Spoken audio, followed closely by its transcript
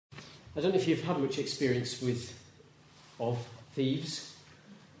I don't know if you've had much experience of thieves.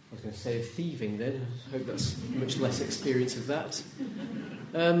 I was going to say of thieving then. I hope that's much less experience of that.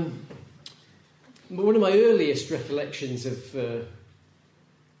 But one of my earliest recollections of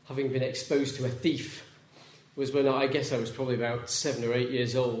having been exposed to a thief was when I guess I was probably about 7 or 8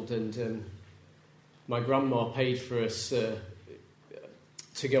 years old, and my grandma paid for us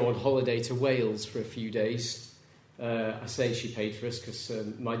to go on holiday to Wales for a few days. I say she paid for us because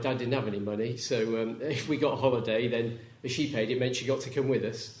my dad didn't have any money, so if we got a holiday, then if she paid, it meant she got to come with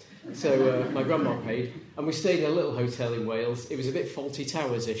us. So my grandma paid, and we stayed in a little hotel in Wales. It was a bit Fawlty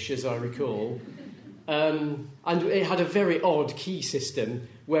Towers-ish, as I recall. And it had a very odd key system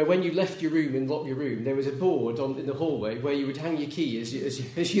where when you left your room and locked your room, there was a board in the hallway where you would hang your key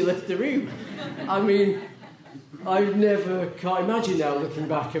as you left the room. I mean, I can't imagine now, looking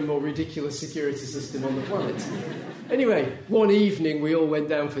back, a more ridiculous security system on the planet. Anyway, one evening we all went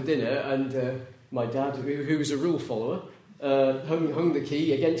down for dinner, and my dad, who was a rule follower, hung the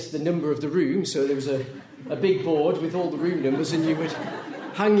key against the number of the room, so there was a big board with all the room numbers, and you would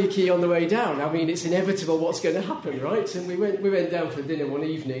hang your key on the way down. I mean, it's inevitable what's going to happen, right? And we went down for dinner one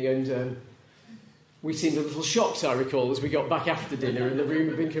evening, and we seemed a little shocked, I recall, as we got back after dinner, and the room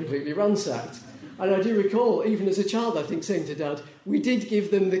had been completely ransacked. And I do recall, even as a child, I think, saying to Dad, we did give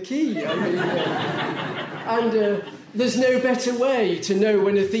them the key. I mean, there's no better way to know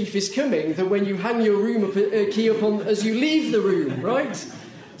when a thief is coming than when you hang your key up on as you leave the room, right?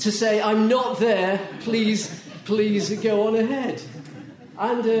 To say, I'm not there, please go on ahead.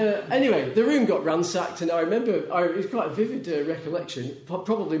 And anyway, the room got ransacked, and I remember, it was quite a vivid recollection,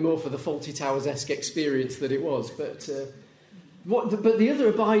 probably more for the Fawlty Towers-esque experience that it was. But the other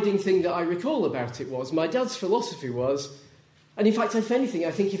abiding thing that I recall about it was, my dad's philosophy was, and in fact, if anything,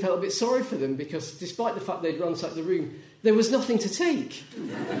 I think he felt a bit sorry for them, because despite the fact they'd ransacked the room, there was nothing to take.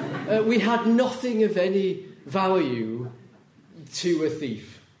 We had nothing of any value to a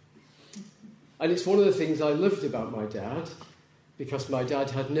thief. And it's one of the things I loved about my dad, because my dad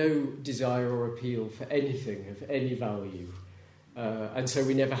had no desire or appeal for anything of any value. And so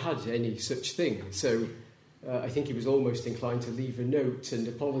we never had any such thing. So I think he was almost inclined to leave a note and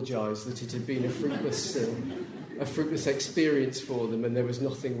apologise that it had been a fruitless experience for them, and there was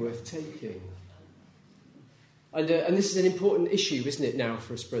nothing worth taking. And this is an important issue, isn't it, now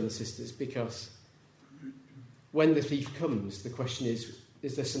for us brothers and sisters, because when the thief comes, the question is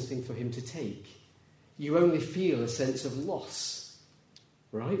there something for him to take? You only feel a sense of loss.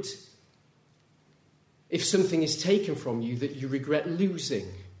 Right? If something is taken from you that you regret losing,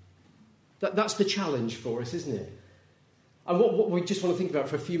 that's the challenge for us, isn't it? And what we just want to think about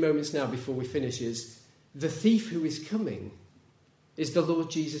for a few moments now before we finish is the thief who is coming is the Lord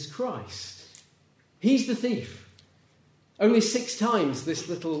Jesus Christ. He's the thief. Only 6 times this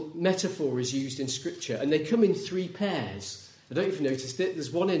little metaphor is used in Scripture, and they come in 3 pairs. I don't know if you noticed it. There's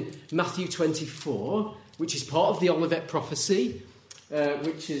one in Matthew 24, which is part of the Olivet prophecy,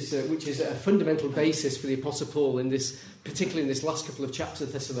 which is a fundamental basis for the Apostle Paul particularly in this last couple of chapters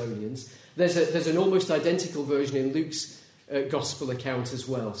of Thessalonians. There's an almost identical version in Luke's Gospel account as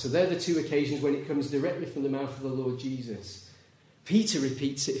well. So they're the 2 occasions when it comes directly from the mouth of the Lord Jesus. Peter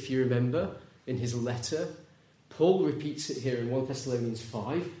repeats it, if you remember, in his letter. Paul repeats it here in 1 Thessalonians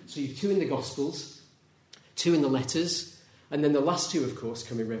 5. So you've 2 in the Gospels, 2 in the letters, and then the last 2, of course,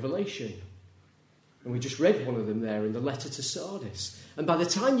 come in Revelation. And we just read one of them there in the letter to Sardis. And by the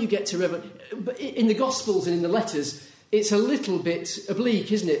time you get to in the Gospels and in the letters, it's a little bit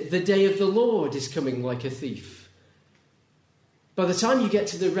oblique, isn't it? The day of the Lord is coming like a thief. By the time you get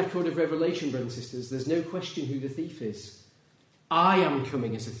to the record of Revelation, brothers and sisters, there's no question who the thief is. I am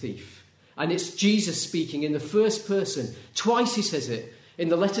coming as a thief. And it's Jesus speaking in the first person. Twice he says it. In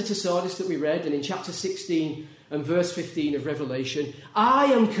the letter to Sardis that we read, and in chapter 16 and verse 15 of Revelation, I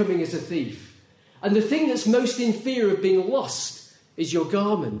am coming as a thief. And the thing that's most in fear of being lost is your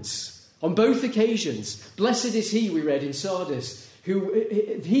garments. On both occasions, blessed is he, we read in Sardis, he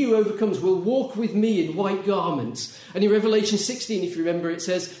who overcomes will walk with me in white garments. And in Revelation 16, if you remember, it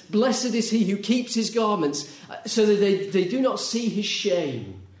says, blessed is he who keeps his garments so that they do not see his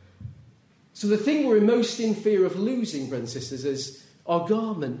shame. So the thing we're most in fear of losing, brothers and sisters, is our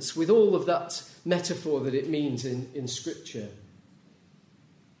garments, with all of that metaphor that it means in Scripture.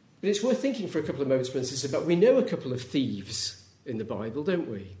 But it's worth thinking for a couple of moments, for instance, about we know a couple of thieves in the Bible, don't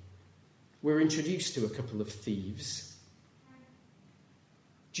we? We're introduced to a couple of thieves.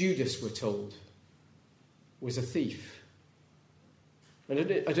 Judas, we're told, was a thief. And I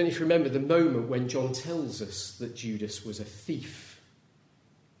don't know if you remember the moment when John tells us that Judas was a thief.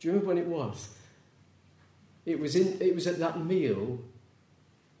 Do you remember when it was? It was at that meal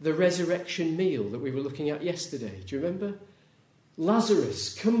the resurrection meal that we were looking at yesterday. Do you remember?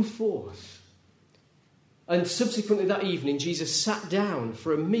 Lazarus, come forth. And subsequently that evening, Jesus sat down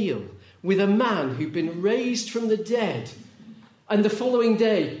for a meal with a man who'd been raised from the dead. And the following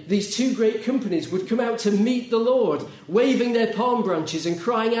day, these two great companies would come out to meet the Lord, waving their palm branches and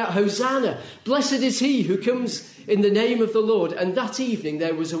crying out, Hosanna! Blessed is he who comes in the name of the Lord. And that evening,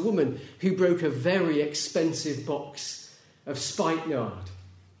 there was a woman who broke a very expensive box of spikenard.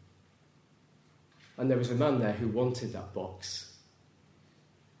 And there was a man there who wanted that box.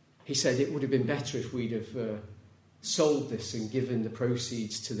 He said it would have been better if we'd have sold this and given the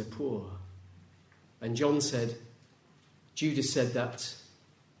proceeds to the poor. And John said, Judas said that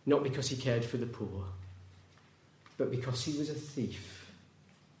not because he cared for the poor, but because he was a thief.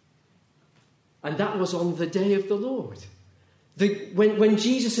 And that was on the day of the Lord. When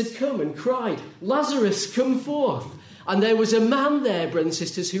Jesus had come and cried, Lazarus, come forth. And there was a man there, brothers and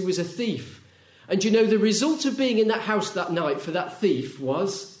sisters, who was a thief. And you know, the result of being in that house that night for that thief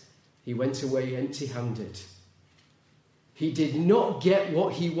was he went away empty-handed. He did not get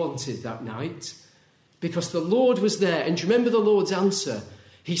what he wanted that night, because the Lord was there. And do you remember the Lord's answer?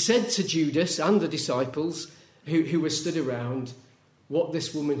 He said to Judas and the disciples who were stood around, what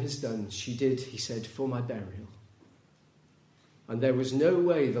this woman has done, she did, he said, for my burial. And there was no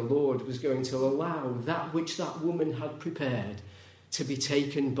way the Lord was going to allow that which that woman had prepared to be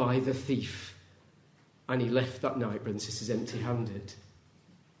taken by the thief. And he left that night, brothers and sisters, empty-handed.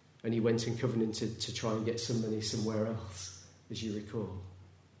 And he went and covenanted to try and get some money somewhere else, as you recall.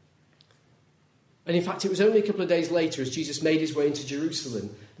 And in fact, it was only a couple of days later, as Jesus made his way into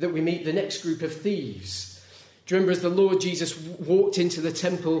Jerusalem, that we meet the next group of thieves. Do you remember as the Lord Jesus walked into the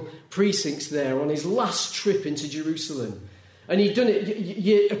temple precincts there on his last trip into Jerusalem? And he'd done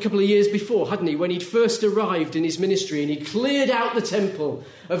it a couple of years before, hadn't he? When he'd first arrived in his ministry and he cleared out the temple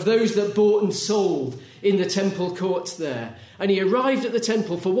of those that bought and sold in the temple courts there. And he arrived at the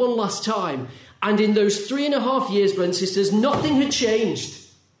temple for one last time. And in those 3.5 years, brothers and sisters, nothing had changed.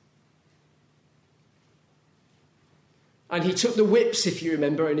 And he took the whips, if you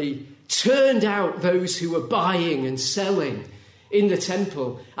remember, and he turned out those who were buying and selling in the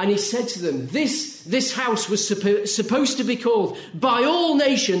temple. And he said to them, this house was supposed to be called by all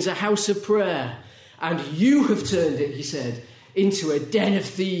nations a house of prayer. And you have turned it, he said, into a den of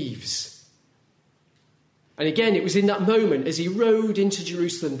thieves. And again, it was in that moment as he rode into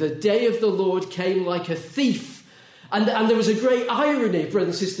Jerusalem, the day of the Lord came like a thief. And there was a great irony,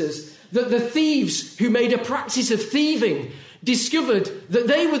 brothers and sisters, that the thieves who made a practice of thieving discovered that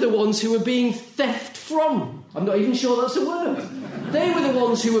they were the ones who were being theft from. I'm not even sure that's a word. They were the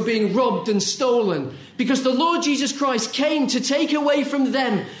ones who were being robbed and stolen, because the Lord Jesus Christ came to take away from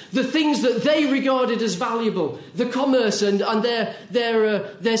them the things that they regarded as valuable, the commerce and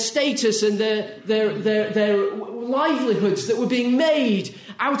their status and their livelihoods that were being made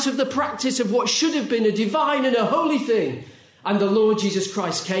out of the practice of what should have been a divine and a holy thing. And the Lord Jesus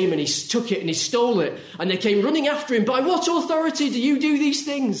Christ came and he took it and he stole it. And they came running after him. By what authority do you do these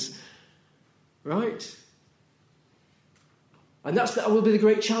things? Right? And that will be the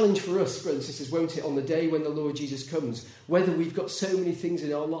great challenge for us, brothers and sisters, won't it, on the day when the Lord Jesus comes? Whether we've got so many things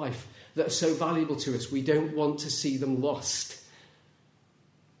in our life that are so valuable to us, we don't want to see them lost.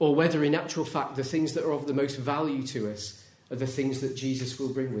 Or whether in actual fact the things that are of the most value to us are the things that Jesus will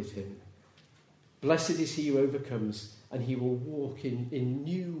bring with him. Blessed is he who overcomes, and he will walk in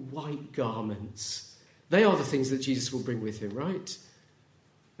new white garments. They are the things that Jesus will bring with him, right?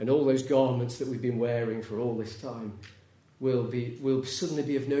 And all those garments that we've been wearing for all this time will suddenly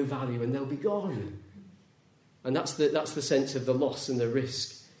be of no value, and they'll be gone. And that's the sense of the loss and the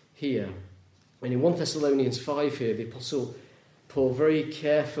risk here. And in 1 Thessalonians 5 here, the Apostle Paul very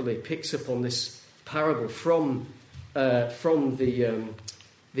carefully picks up on this parable from the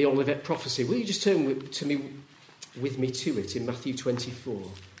Olivet prophecy. Will you just turn with me to it in Matthew 24?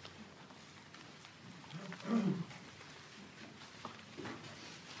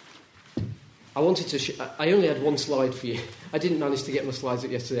 I only had one slide for you. I didn't manage to get my slides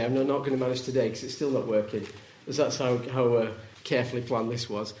up yesterday. I'm not going to manage today because it's still not working. Because that's how carefully planned this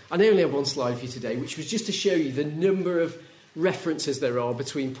was. And I only have one slide for you today, which was just to show you the number of references there are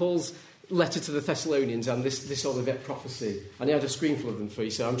between Paul's letter to the Thessalonians and this Olivet prophecy. And I had a screenful of them for you,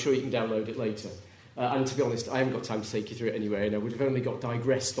 so I'm sure you can download it later. And to be honest, I haven't got time to take you through it anyway, and I would have only got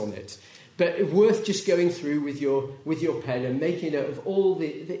digressed on it. But worth just going through with your pen and making note of all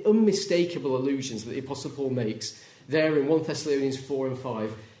the unmistakable allusions that the Apostle Paul makes there in 1 Thessalonians 4 and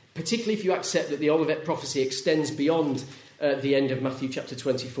 5, particularly if you accept that the Olivet prophecy extends beyond the end of Matthew chapter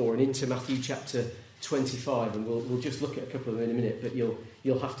 24 and into Matthew chapter 25. And we'll just look at a couple of them in a minute, but you'll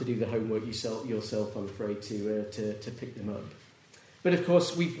you'll have to do the homework yourself, I'm afraid, to pick them up. But of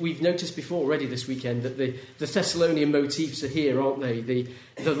course, we've noticed before already this weekend that the Thessalonian motifs are here, aren't they?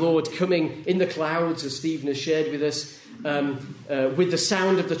 The Lord coming in the clouds, as Stephen has shared with us, with the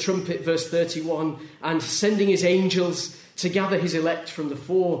sound of the trumpet, verse 31, and sending his angels to gather his elect from the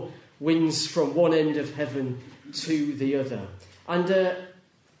four winds from one end of heaven to the other. And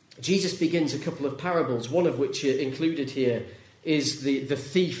Jesus begins a couple of parables, one of which included here is the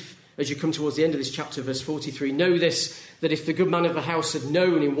thief. As you come towards the end of this chapter, verse 43, know this, that if the good man of the house had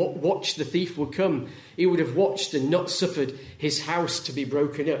known in what watch the thief would come, he would have watched and not suffered his house to be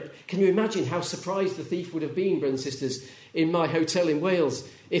broken up. Can you imagine how surprised the thief would have been, brothers and sisters, in my hotel in Wales,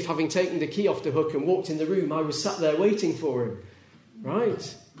 if having taken the key off the hook and walked in the room, I was sat there waiting for him?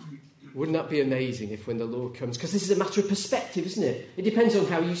 Right? Wouldn't that be amazing if when the Lord comes? Because this is a matter of perspective, isn't it? It depends on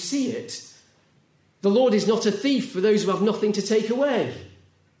how you see it. The Lord is not a thief for those who have nothing to take away,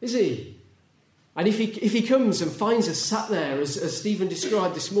 is he? And if he comes and finds us sat there, as Stephen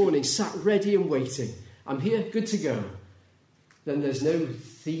described this morning, sat ready and waiting, I'm here, good to go, then there's no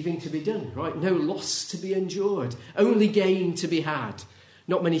thieving to be done, right? No loss to be endured, only gain to be had.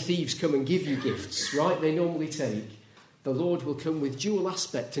 Not many thieves come and give you gifts, right? They normally take. The Lord will come with dual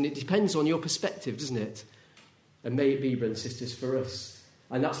aspect, and it depends on your perspective, doesn't it? And may it be, brothers and sisters, for us.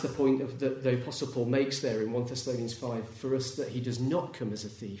 And that's the point of that the Apostle Paul makes there in 1 Thessalonians 5, for us, that he does not come as a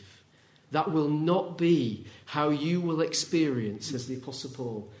thief. That will not be how you will experience, as the Apostle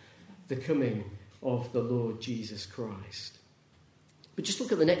Paul, the coming of the Lord Jesus Christ. But just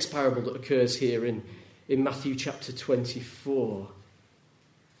look at the next parable that occurs here in Matthew chapter 24.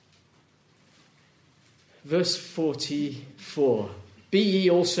 Verse 44. Be ye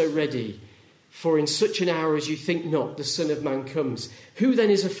also ready, for in such an hour as you think not, the Son of Man comes. Who then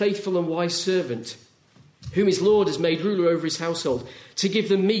is a faithful and wise servant, whom his Lord has made ruler over his household, to give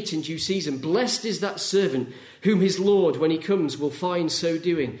them meat in due season? Blessed is that servant whom his Lord, when he comes, will find so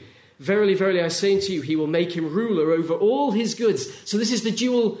doing. Verily, verily, I say unto you, he will make him ruler over all his goods. So this is the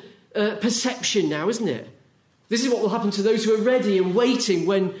dual perception now, isn't it? This is what will happen to those who are ready and waiting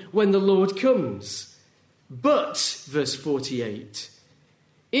when the Lord comes. But, verse 48,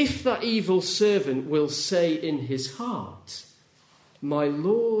 if that evil servant will say in his heart, my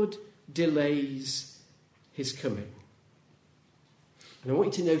Lord delays his coming. And I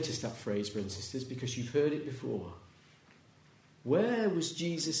want you to notice that phrase, brothers and sisters, because you've heard it before. Where was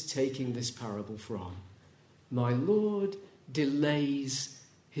Jesus taking this parable from? My Lord delays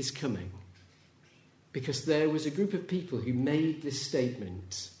his coming. Because there was a group of people who made this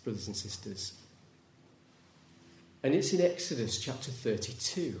statement, brothers and sisters. And it's in Exodus chapter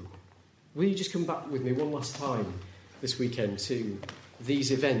 32. Will you just come back with me one last time this weekend to these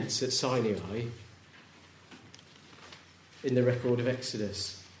events at Sinai in the record of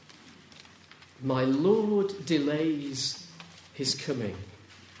Exodus? My Lord delays his coming.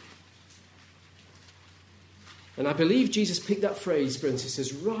 And I believe Jesus picked that phrase, brothers and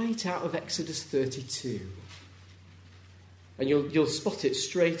sisters, right out of Exodus 32. And you'll spot it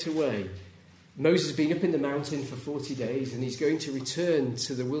straight away. Moses has been up in the mountain for 40 days and he's going to return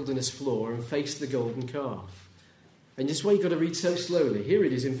to the wilderness floor and face the golden calf. And this is why you've got to read so slowly. Here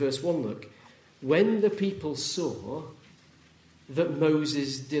it is in verse 1, look. When the people saw that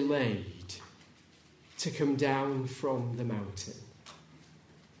Moses delayed to come down from the mountain,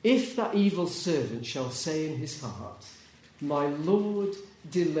 if that evil servant shall say in his heart, my Lord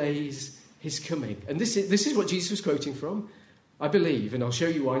delays his coming. And this is what Jesus was quoting from, I believe, and I'll show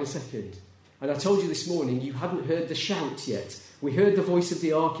you why in a second. And I told you this morning, you hadn't heard the shout yet. We heard the voice of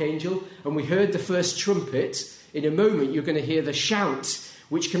the archangel, and we heard the first trumpet. In a moment, you're going to hear the shout,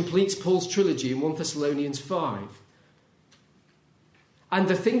 which completes Paul's trilogy in 1 Thessalonians 5. And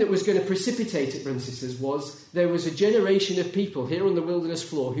the thing that was going to precipitate it, brothers and sisters, was there was a generation of people here on the wilderness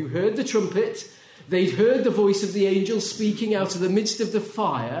floor who heard the trumpet. They'd heard the voice of the angel speaking out of the midst of the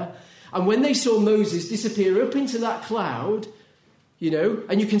fire. And when they saw Moses disappear up into that cloud,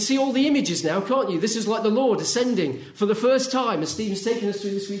 and you can see all the images now, can't you? This is like the Lord ascending for the first time, as Stephen's taken us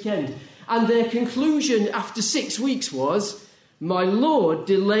through this weekend. And their conclusion after 6 weeks was, my Lord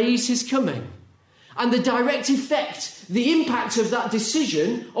delays his coming. And the direct effect, the impact of that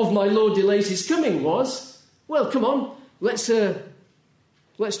decision of my Lord delays his coming was, well, come on, let's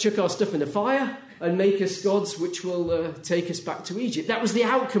chuck our stuff in the fire and make us gods which will take us back to Egypt. That was the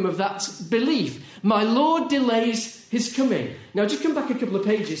outcome of that belief. My Lord delays his coming. Now, just come back a couple of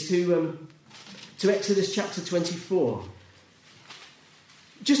pages to Exodus chapter 24.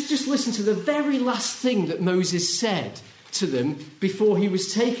 Just listen to the very last thing that Moses said to them before he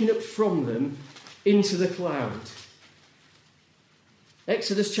was taken up from them into the cloud.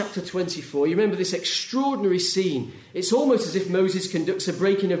 Exodus chapter 24. You remember this extraordinary scene. It's almost as if Moses conducts a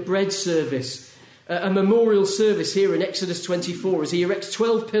breaking of bread service, a memorial service here in Exodus 24, as he erects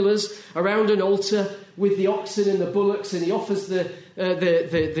 12 pillars around an altar with the oxen and the bullocks, and he offers the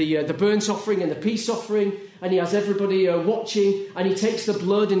burnt offering and the peace offering, and he has everybody watching, and he takes the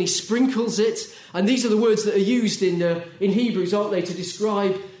blood and he sprinkles it. And these are the words that are used in Hebrews, aren't they, to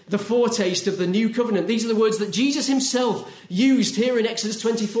describe the foretaste of the new covenant. These are the words that Jesus himself used here in Exodus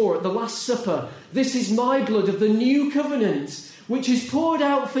 24 at the Last Supper. This is my blood of the new covenant, which is poured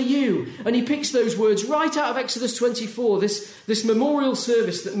out for you. And he picks those words right out of Exodus 24, this memorial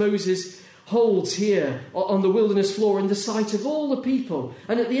service that Moses holds here on the wilderness floor in the sight of all the people.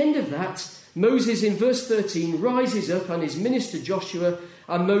 And at the end of that, Moses, in verse 13, rises up and his minister Joshua,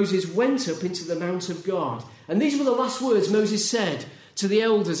 and Moses went up into the mount of God. And these were the last words Moses said to the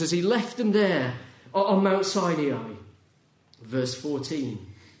elders as he left them there on Mount Sinai. Verse 14,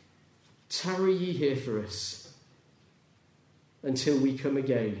 tarry ye here for us until we come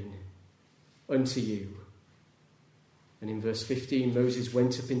again unto you. And in verse 15, Moses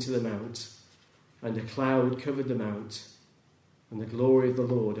went up into the mount, and a cloud covered the mount, and the glory of the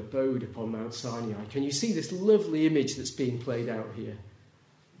Lord abode upon Mount Sinai. Can you see this lovely image that's being played out here?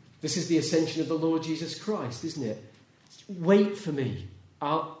 This is the ascension of the Lord Jesus Christ, isn't it? Wait for me.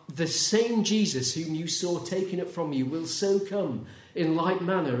 The same Jesus whom you saw taken up from you will so come in like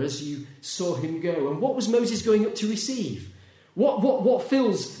manner as you saw him go. And what was Moses going up to receive? What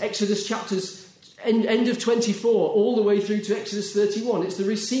fills Exodus chapters end of 24 all the way through to Exodus 31? It's the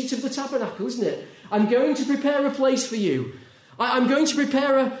receipt of the tabernacle, isn't it? I'm going to prepare a place for you. I'm going to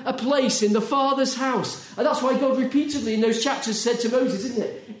prepare a place in the Father's house. And that's why God repeatedly in those chapters said to Moses, isn't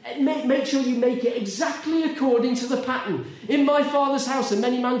it? Make sure you make it exactly according to the pattern. In my Father's house are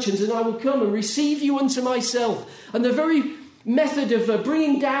many mansions, and I will come and receive you unto myself. And the very method of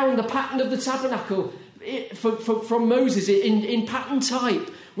bringing down the pattern of the tabernacle from Moses in pattern type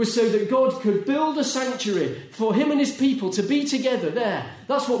was so that God could build a sanctuary for him and his people to be together there.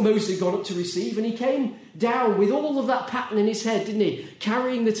 That's what Moses had gone up to receive, and he came down with all of that pattern in his head, didn't he?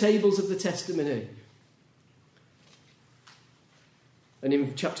 Carrying the tables of the testimony. And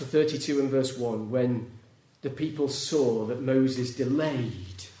in chapter 32 and verse 1, when the people saw that Moses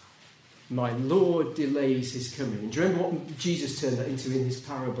delayed, my Lord delays his coming. Do you remember what Jesus turned that into in his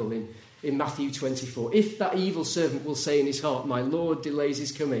parable in Matthew 24? If that evil servant will say in his heart, my Lord delays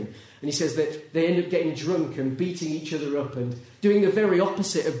his coming. And he says that they end up getting drunk and beating each other up and doing the very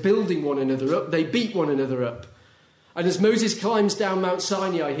opposite of building one another up. They beat one another up. And as Moses climbs down Mount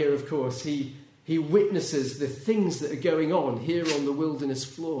Sinai here, of course, he witnesses the things that are going on here on the wilderness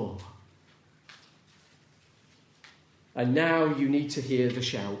floor. And now you need to hear the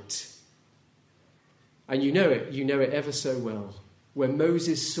shout. And you know it ever so well. When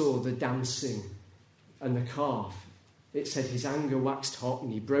Moses saw the dancing and the calf, it said his anger waxed hot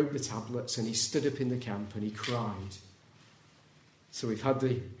and he broke the tablets and he stood up in the camp and he cried. So we've had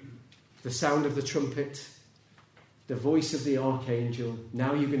the sound of the trumpet, the voice of the archangel.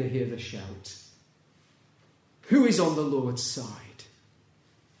 Now you're going to hear the shout. Who is on the Lord's side?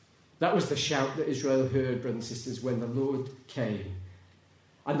 That was the shout that Israel heard, brothers and sisters, when the Lord came.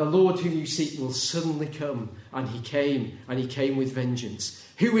 And the Lord whom you seek will suddenly come. And he came with vengeance.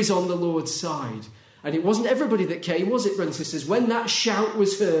 Who is on the Lord's side? And it wasn't everybody that came, was it, brothers and sisters? When that shout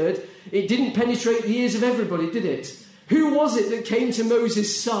was heard, it didn't penetrate the ears of everybody, did it? Who was it that came to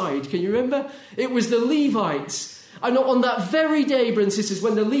Moses' side? Can you remember? It was the Levites. And on that very day, brothers and sisters,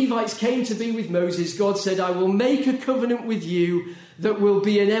 when the Levites came to be with Moses, God said, I will make a covenant with you that will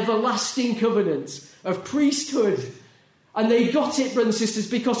be an everlasting covenant of priesthood. And they got it, brothers and sisters,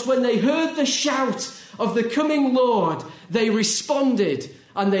 because when they heard the shout of the coming Lord, they responded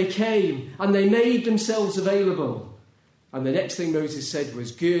and they came and they made themselves available. And the next thing Moses said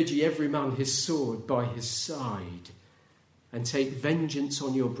was, gird ye every man his sword by his side and take vengeance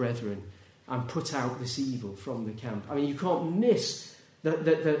on your brethren and put out this evil from the camp. I mean, you can't miss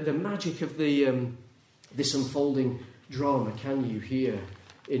the magic of this unfolding drama, can you, here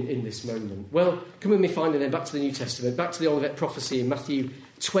in this moment? Well, come with me finally then back to the New Testament, back to the Olivet prophecy in Matthew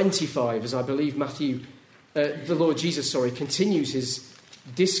 25, as I believe the Lord Jesus, continues his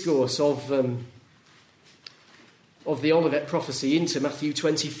discourse of the Olivet prophecy into Matthew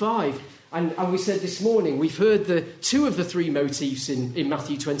 25. And we said this morning, we've heard two of the three motifs in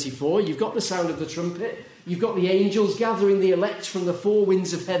Matthew 24. You've got the sound of the trumpet. You've got the angels gathering the elect from the four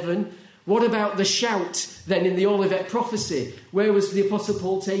winds of heaven. What about the shout then in the Olivet prophecy? Where was the Apostle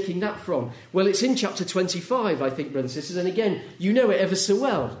Paul taking that from? Well, it's in chapter 25, I think, brothers and sisters. And again, you know it ever so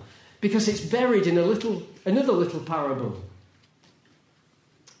well, because it's buried in another little parable.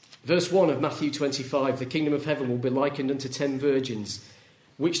 Verse 1 of Matthew 25, the kingdom of heaven will be likened unto 10 virgins,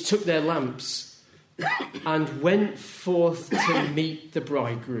 which took their lamps and went forth to meet the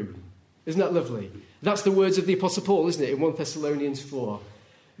bridegroom. Isn't that lovely? That's the words of the Apostle Paul, isn't it, in 1 Thessalonians 4.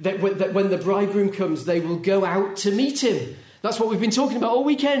 That when the bridegroom comes, they will go out to meet him. That's what we've been talking about all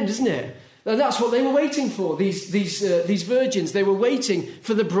weekend, isn't it? And that's what they were waiting for, these virgins. They were waiting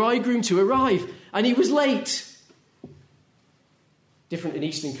for the bridegroom to arrive, and he was late. Different in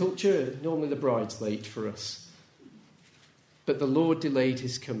Eastern culture, normally the bride's late for us. But the Lord delayed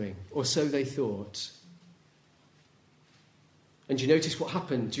his coming, or so they thought. And do you notice what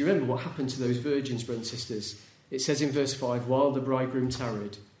happened? Do you remember what happened to those virgins, brothers and sisters? It says in verse 5, while the bridegroom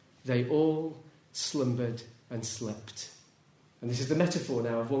tarried, they all slumbered and slept. And this is the metaphor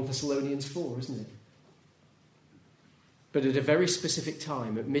now of 1 Thessalonians 4, isn't it? But at a very specific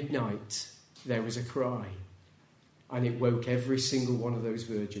time, at midnight, there was a cry. And it woke every single one of those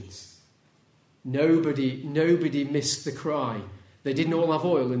virgins. Nobody missed the cry. They didn't all have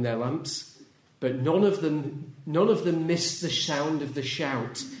oil in their lamps, but none of them missed the sound of the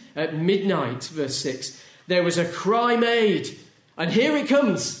shout. At midnight, verse 6, there was a cry made. And here it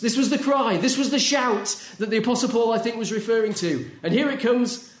comes. This was the cry. This was the shout that the Apostle Paul, I think, was referring to. And here it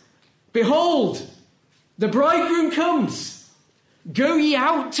comes. Behold, the bridegroom comes. Go ye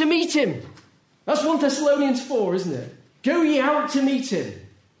out to meet him. That's 1 Thessalonians 4, isn't it? Go ye out to meet him.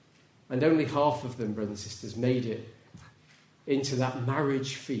 And only half of them, brothers and sisters, made it into that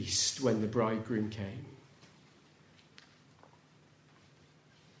marriage feast when the bridegroom came.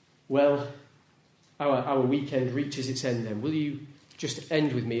 Well, our weekend reaches its end then. Will you just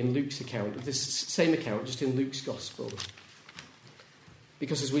end with me in Luke's account, this same account, just in Luke's Gospel?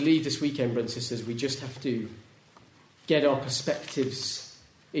 Because as we leave this weekend, brothers and sisters, we just have to get our perspectives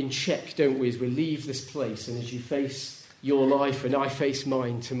in check, don't we, as we leave this place and as you face your life and I face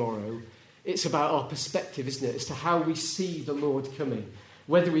mine tomorrow. It's about our perspective, isn't it, as to how we see the Lord coming.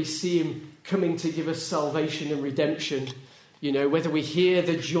 Whether we see him coming to give us salvation and redemption, whether we hear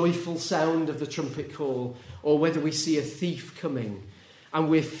the joyful sound of the trumpet call, or whether we see a thief coming and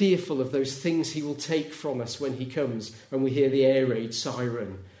we're fearful of those things he will take from us when he comes, when we hear the air raid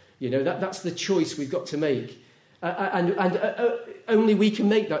siren. That's the choice we've got to make. And only we can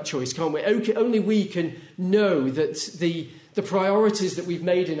make that choice, can't we? Only we can know that the priorities that we've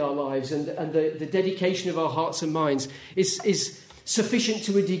made in our lives and the dedication of our hearts and minds is sufficient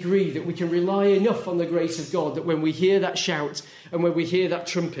to a degree that we can rely enough on the grace of God that when we hear that shout and when we hear that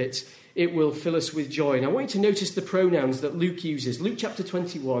trumpet, it will fill us with joy. And I want you to notice the pronouns that Luke uses. Luke chapter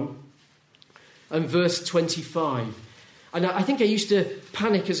 21 and verse 25. And I think I used to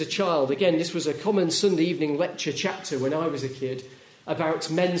panic as a child. Again, this was a common Sunday evening lecture chapter when I was a kid about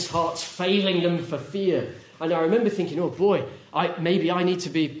men's hearts failing them for fear. And I remember thinking, oh boy, maybe I need to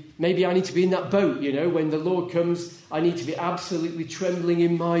be in that boat, when the Lord comes, I need to be absolutely trembling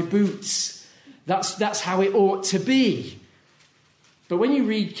in my boots. That's how it ought to be. But when you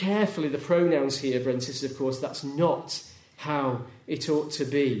read carefully the pronouns here, brothers and sisters, of course, that's not how it ought to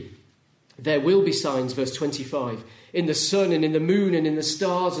be. There will be signs, verse 25, in the sun and in the moon and in the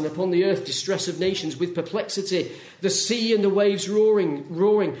stars, and upon the earth distress of nations with perplexity, the sea and the waves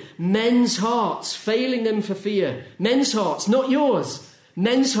roaring, men's hearts failing them for fear. Men's hearts, not yours.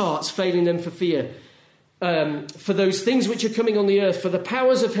 Men's hearts failing them for fear. For those things which are coming on the earth, for the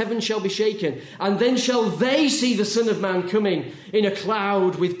powers of heaven shall be shaken, and then shall they see the Son of Man coming in a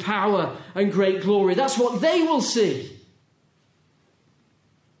cloud with power and great glory. That's what they will see.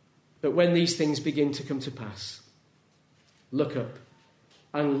 But when these things begin to come to pass, look up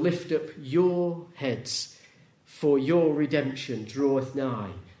and lift up your heads, for your redemption draweth nigh.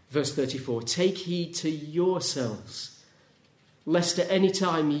 Verse 34, take heed to yourselves, lest at any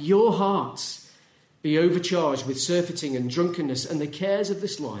time your hearts be overcharged with surfeiting and drunkenness and the cares of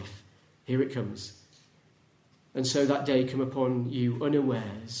this life. Here it comes. And so that day come upon you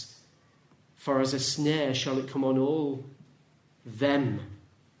unawares, for as a snare shall it come on all them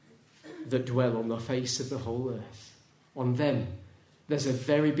that dwell on the face of the whole earth. On them. There's a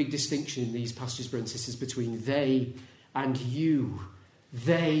very big distinction in these passages, brothers and sisters, between they and you.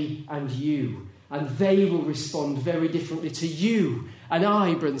 They and you. And they will respond very differently to you and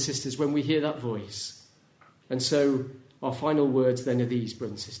I, brothers and sisters, when we hear that voice. And so our final words then are these,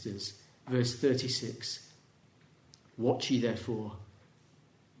 brothers and sisters. Verse 36. Watch ye therefore,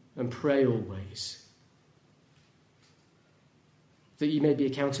 and pray always, that ye may be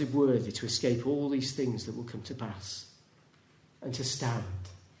accounted worthy to escape all these things that will come to pass, and to stand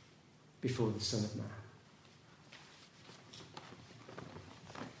before the Son of Man.